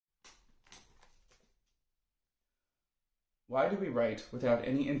Why do we write without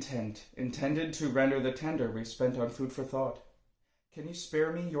any intent, intended to render the tender we spent on food for thought? Can you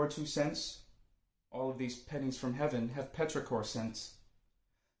spare me your 2 cents? All of these pennies from heaven have petrichor sense.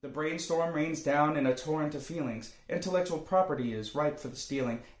 The brainstorm rains down in a torrent of feelings. Intellectual property is ripe for the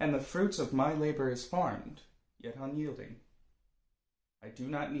stealing, and the fruits of my labor is farmed, yet unyielding. I do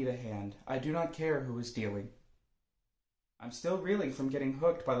not need a hand. I do not care who is dealing. I'm still reeling from getting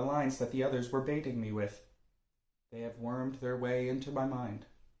hooked by the lines that the others were baiting me with. They have wormed their way into my mind.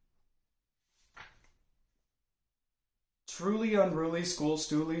 Truly unruly school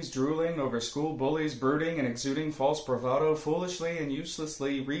stoolies drooling over school bullies, brooding and exuding false bravado, foolishly and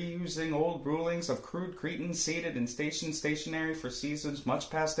uselessly reusing old rulings of crude cretins seated in stationary for seasons much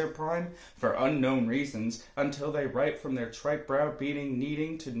past their prime, for unknown reasons, until they ripe from their trite brow-beating,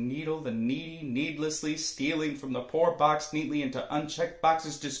 needing to needle the needy, needlessly stealing from the poor box neatly into unchecked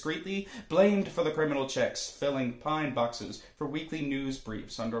boxes discreetly, blamed for the criminal checks, filling pine boxes for weekly news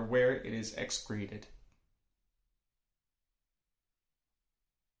briefs under where it is excreted.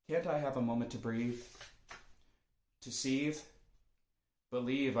 Can't I have a moment to breathe? To seethe?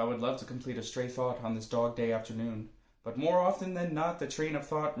 Believe I would love to complete a stray thought on this dog day afternoon, but more often than not the train of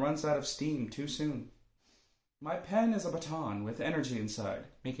thought runs out of steam too soon. My pen is a baton with energy inside,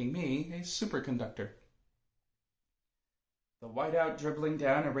 making me a superconductor. The whiteout dribbling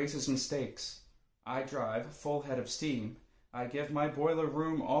down erases mistakes. I drive, full head of steam. I give my boiler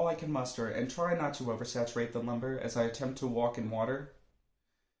room all I can muster and try not to oversaturate the lumber as I attempt to walk in water.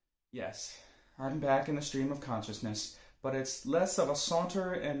 Yes, I'm back in the stream of consciousness, but it's less of a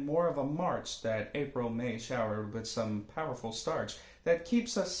saunter and more of a march, that April-May shower with some powerful starch that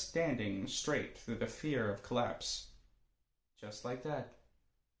keeps us standing straight through the fear of collapse. Just like that,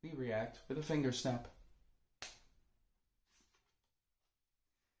 we react with a finger snap.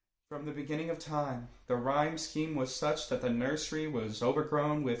 From the beginning of time, the rhyme scheme was such that the nursery was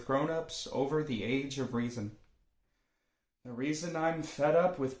overgrown with grown-ups over the age of reason. The reason I'm fed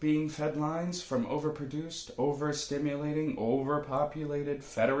up with being fed lines from overproduced, overstimulating, overpopulated,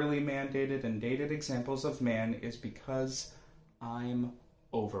 federally mandated and dated examples of man is because I'm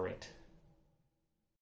over it.